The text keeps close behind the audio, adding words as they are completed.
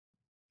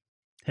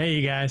Hey,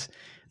 you guys.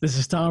 This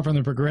is Tom from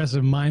the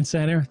Progressive Mind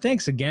Center.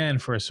 Thanks again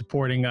for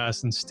supporting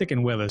us and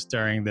sticking with us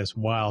during this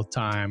wild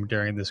time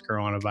during this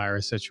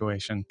coronavirus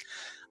situation.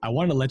 I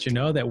want to let you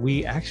know that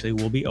we actually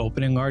will be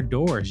opening our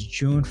doors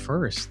June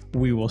 1st.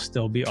 We will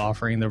still be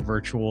offering the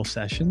virtual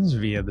sessions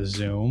via the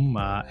Zoom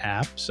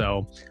app.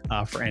 So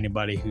for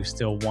anybody who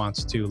still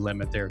wants to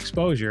limit their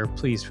exposure,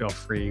 please feel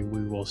free.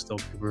 We will still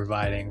be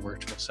providing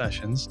virtual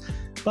sessions.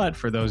 But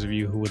for those of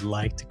you who would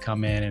like to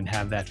come in and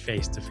have that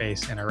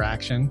face-to-face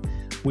interaction,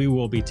 we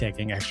will be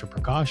taking extra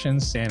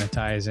precautions,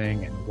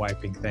 sanitizing and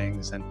wiping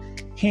things, and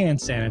hand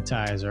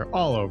sanitizer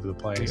all over the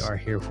place. We are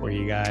here for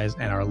you guys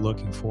and are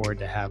looking forward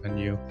to having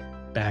you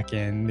back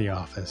in the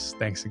office.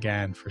 Thanks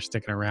again for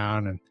sticking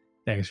around and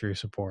thanks for your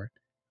support.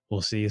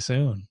 We'll see you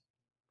soon.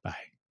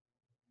 Bye.